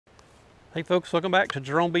Hey folks, welcome back to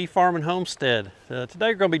Jerome B Farm and Homestead. Today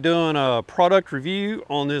we're going to be doing a product review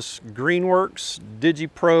on this Greenworks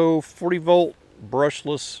Digipro 40 volt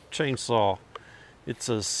brushless chainsaw. It's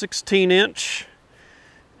a 16-inch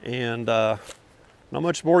and not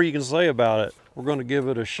much more you can say about it. We're going to give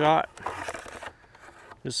it a shot.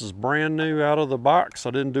 This is brand new out of the box.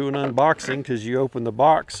 I didn't do an unboxing because you open the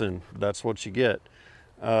box and that's what you get.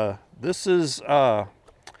 This is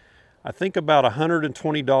I think about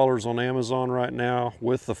 $120 on Amazon right now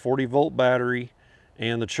with the 40 volt battery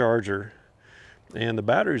and the charger. And the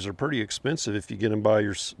batteries are pretty expensive if you get them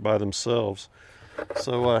by themselves.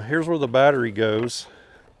 So here's where the battery goes.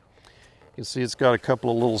 You can see it's got a couple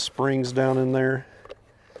of little springs down in there.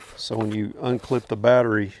 So when you unclip the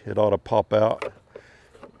battery, it ought to pop out.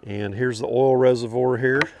 And here's the oil reservoir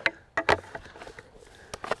here.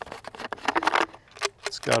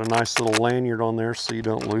 Got a nice little lanyard on there so you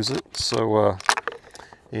don't lose it. So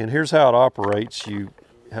and here's how it operates. You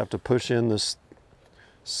have to push in this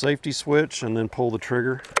safety switch and then pull the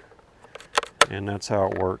trigger, and that's how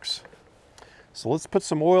it works. So let's put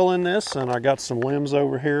some oil in this, and I got some limbs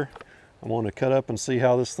over here I want to cut up and see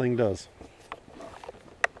how this thing does.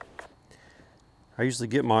 I usually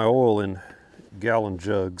get my oil in gallon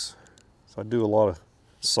jugs, so I do a lot of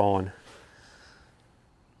sawing.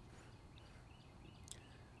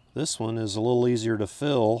 This one is a little easier to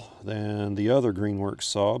fill than the other Greenworks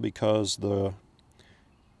saw because the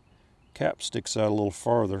cap sticks out a little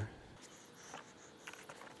farther.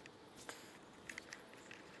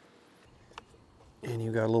 And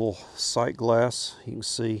you've got a little sight glass. You can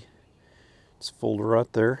see it's full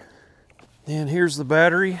right there. And here's the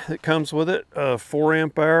battery that comes with it. A 4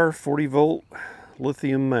 amp hour, 40 volt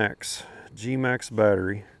lithium max, G-MAX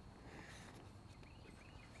battery.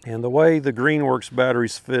 And the way the Greenworks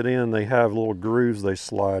batteries fit in, they have little grooves they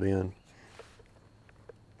slide in.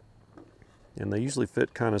 And they usually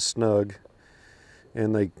fit kind of snug.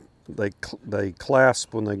 And they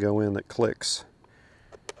clasp when they go in, that clicks.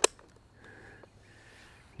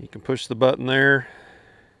 You can push the button there.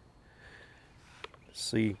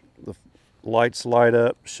 See the lights light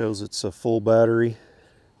up, shows it's a full battery.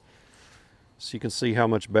 So you can see how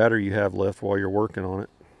much battery you have left while you're working on it.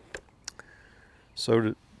 So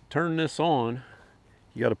to turn this on,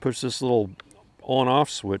 you got to push this little on-off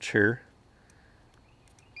switch here.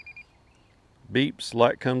 Beeps,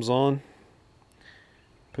 light comes on.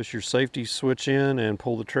 Push your safety switch in and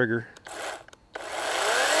pull the trigger.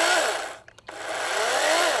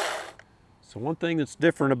 So one thing that's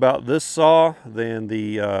different about this saw than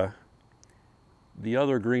the other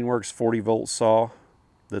Greenworks 40 volt saw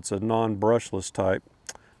that's a non-brushless type,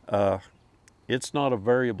 it's not a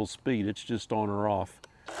variable speed, it's just on or off.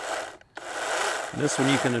 This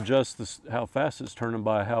one you can adjust how fast it's turning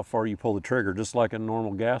by how far you pull the trigger, just like a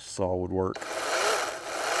normal gas saw would work.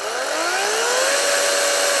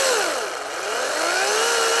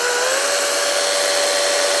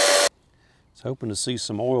 It's hoping to see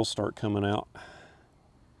some oil start coming out.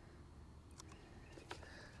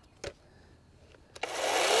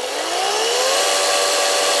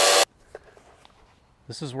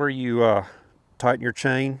 This is where you tighten your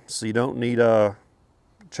chain, so you don't need a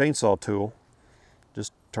chainsaw tool.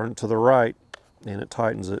 Just turn it to the right and it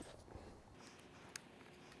tightens it.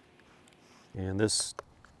 And this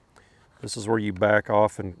is where you back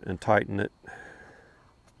off and tighten it.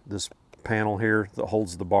 This panel here that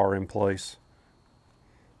holds the bar in place.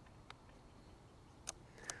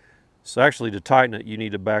 So actually to tighten it, you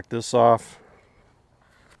need to back this off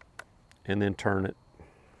and then turn it.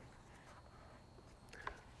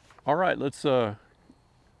 All right, let's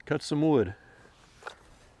cut some wood.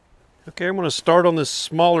 Okay, I'm going to start on this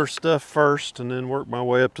smaller stuff first and then work my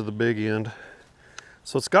way up to the big end.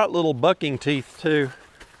 So it's got little bucking teeth too,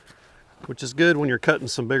 which is good when you're cutting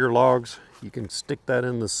some bigger logs. You can stick that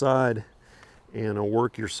in the side and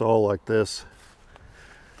work your saw like this.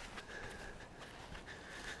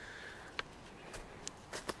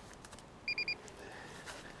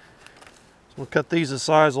 So I'll cut these the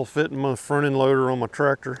size will fit in my front end loader on my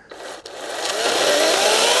tractor.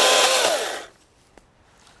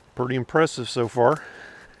 Pretty impressive so far.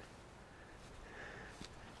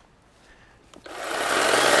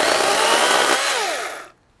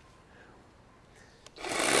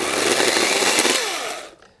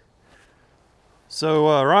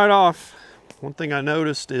 So right off, one thing I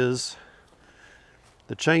noticed is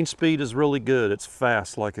the chain speed is really good. It's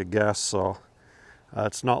fast like a gas saw.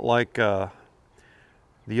 It's not like the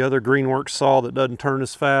other Greenworks saw that doesn't turn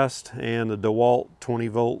as fast, and the DeWalt 20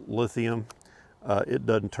 volt lithium. It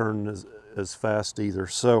doesn't turn as fast either.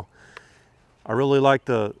 So I really like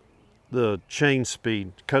the chain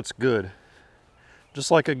speed. Cuts good.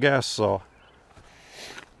 just like a gas saw.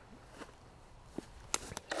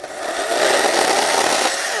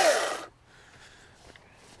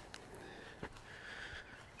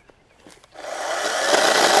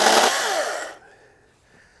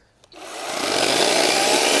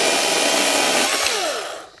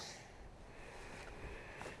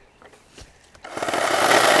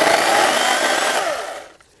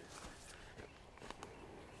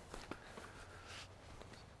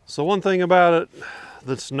 So one thing about it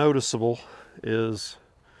that's noticeable is,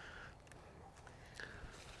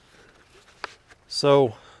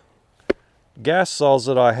 so gas saws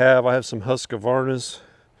that I have some Husqvarnas.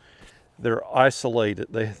 They're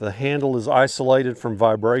isolated. The handle is isolated from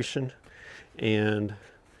vibration, and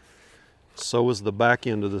so is the back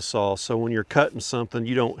end of the saw. So when you're cutting something,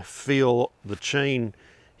 you don't feel the chain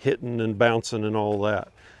hitting and bouncing and all that.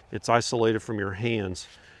 It's isolated from your hands.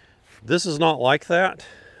 This is not like that.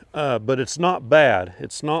 But it's not bad.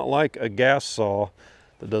 It's not like a gas saw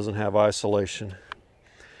that doesn't have isolation.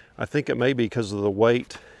 I think it may be because of the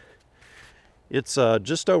weight. It's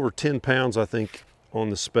just over 10 pounds, I think, on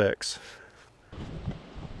the specs.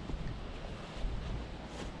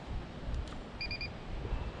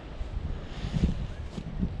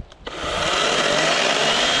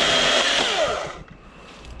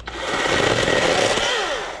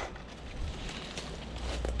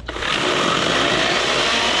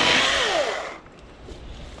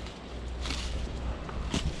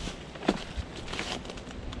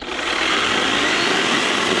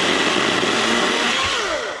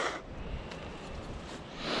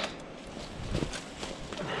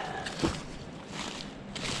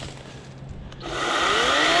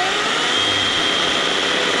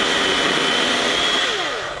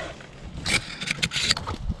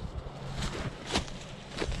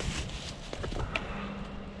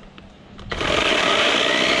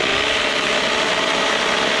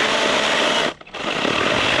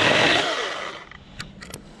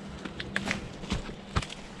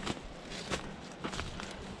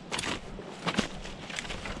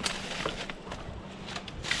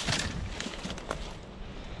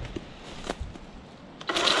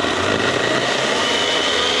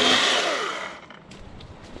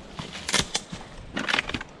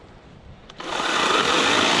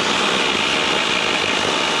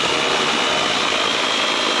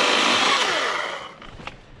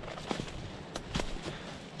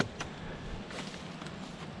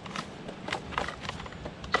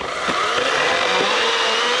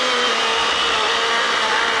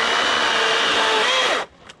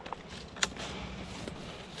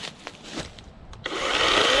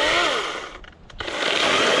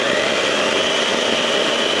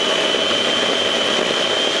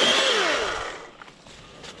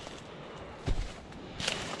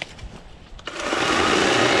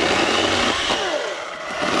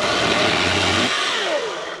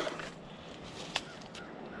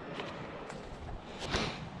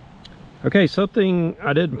 Okay, something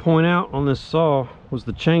I didn't point out on this saw was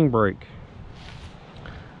the chain brake.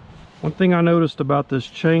 One thing I noticed about this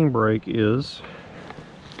chain brake is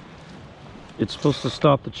it's supposed to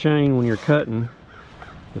stop the chain when you're cutting.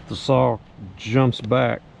 If the saw jumps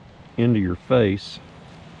back into your face,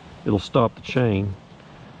 it'll stop the chain.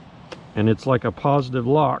 And it's like a positive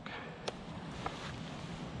lock.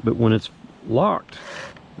 But when it's locked,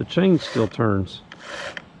 the chain still turns.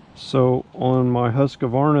 So on my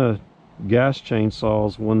Husqvarna gas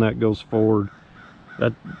chainsaws, when that goes forward,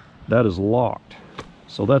 that is locked.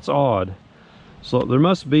 So that's odd. So there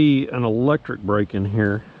must be an electric brake in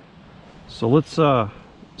here. So let's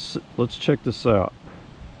check this out.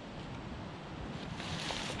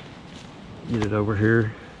 Get it over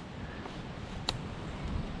here.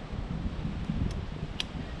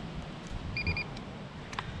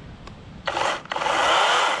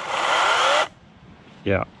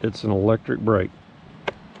 Yeah, it's an electric brake.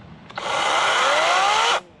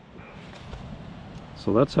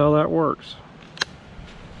 So that's how that works.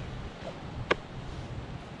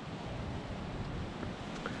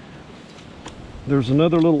 There's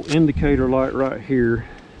another little indicator light right here,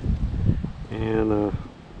 and I'm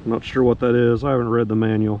not sure what that is. I haven't read the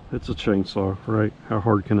manual. It's a chainsaw, right? How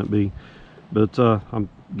hard can it be? But I'm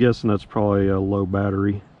guessing that's probably a low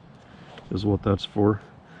battery is what that's for.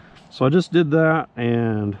 So I just did that,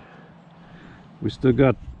 and we still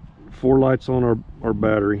got 4 lights on our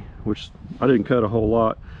battery, which I didn't cut a whole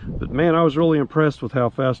lot, but man, I was really impressed with how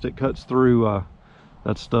fast it cuts through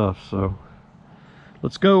that stuff. So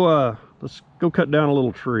let's go cut down a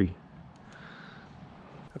little tree.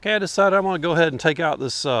 Okay, I decided I'm going to go ahead and take out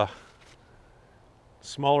this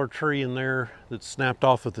smaller tree in there that snapped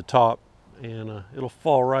off at the top, and it'll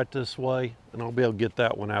fall right this way, and I'll be able to get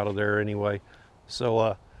that one out of there anyway.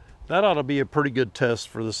 So that ought to be a pretty good test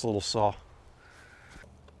for this little saw.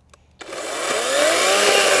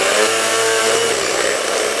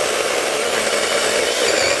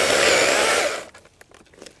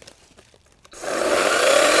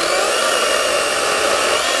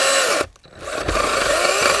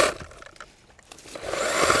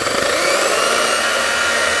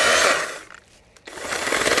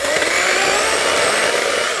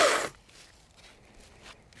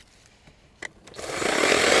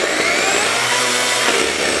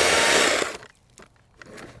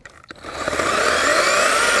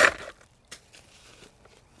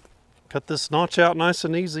 Cut this notch out nice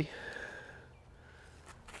and easy.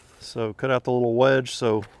 So cut out the little wedge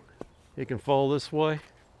so it can fall this way.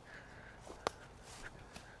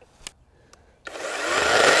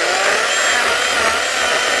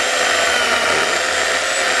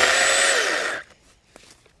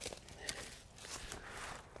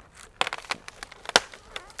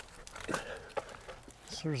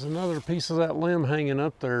 So there's another piece of that limb hanging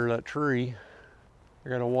up there, that tree. I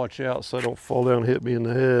gotta watch out so I don't fall down and hit me in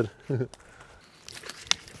the head.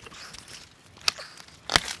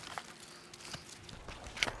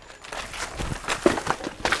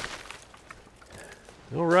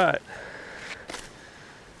 All right.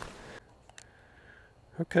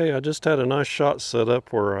 Okay, I just had a nice shot set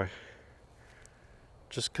up where I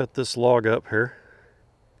just cut this log up here.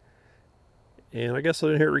 And I guess I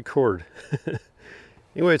didn't hit record.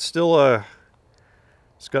 Anyway, it's still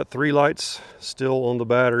it's got 3 lights still on the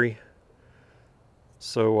battery.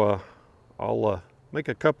 So I'll make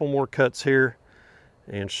a couple more cuts here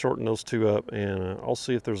and shorten those 2 up, and I'll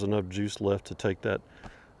see if there's enough juice left to take that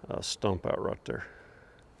stump out right there.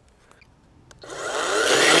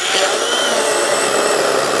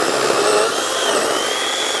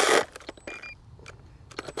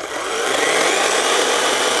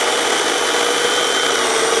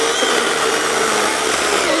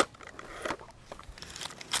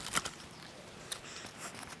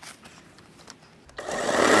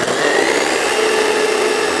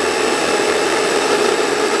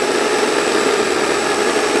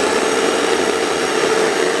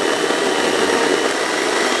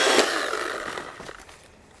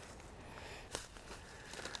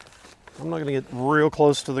 I'm not going to get real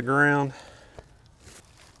close to the ground.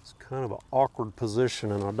 It's kind of an awkward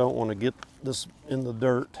position, and I don't want to get this in the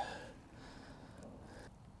dirt.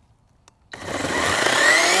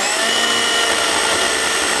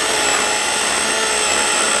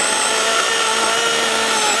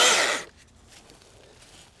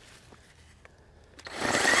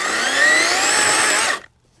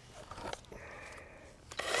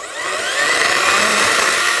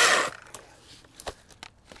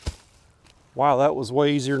 Wow, that was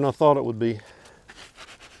way easier than I thought it would be.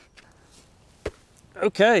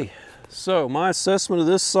 Okay, so my assessment of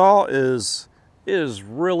this saw is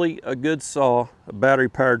really a good saw, a battery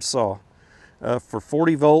powered saw. For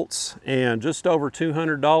 40 volts and just over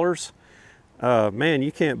 $200, man,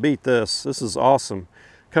 you can't beat this. This is awesome.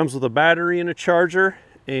 Comes with a battery and a charger,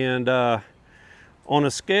 and on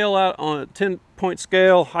a scale out, on a 10-point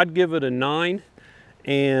scale, I'd give it a 9,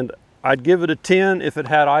 and I'd give it a 10 if it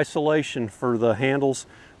had isolation for the handles.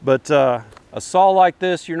 But a saw like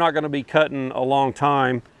this, you're not going to be cutting a long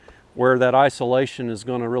time where that isolation is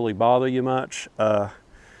going to really bother you much. The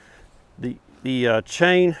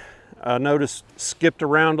chain, I noticed, skipped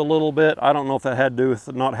around a little bit. I don't know if that had to do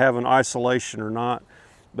with not having isolation or not.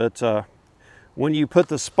 But when you put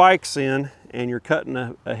the spikes in and you're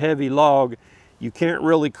cutting a heavy log, you can't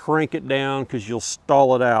really crank it down because you'll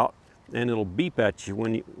stall it out, and it'll beep at you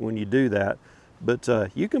when you do that. But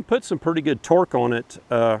you can put some pretty good torque on it.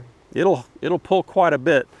 It'll pull quite a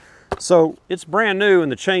bit. So it's brand new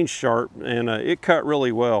and the chain's sharp, and it cut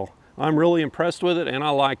really well. I'm really impressed with it, and I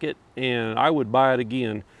like it, and I would buy it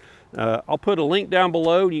again. I'll put a link down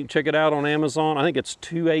below. You can check it out on Amazon. I think it's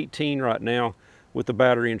 $218 right now with the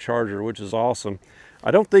battery and charger, which is awesome.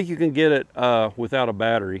 I don't think you can get it without a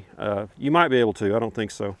battery. You might be able to, I don't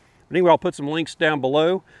think so. But anyway, I'll put some links down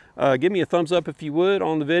below. Give me a thumbs up if you would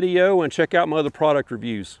on the video, and check out my other product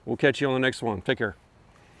reviews. We'll catch you on the next one. Take care.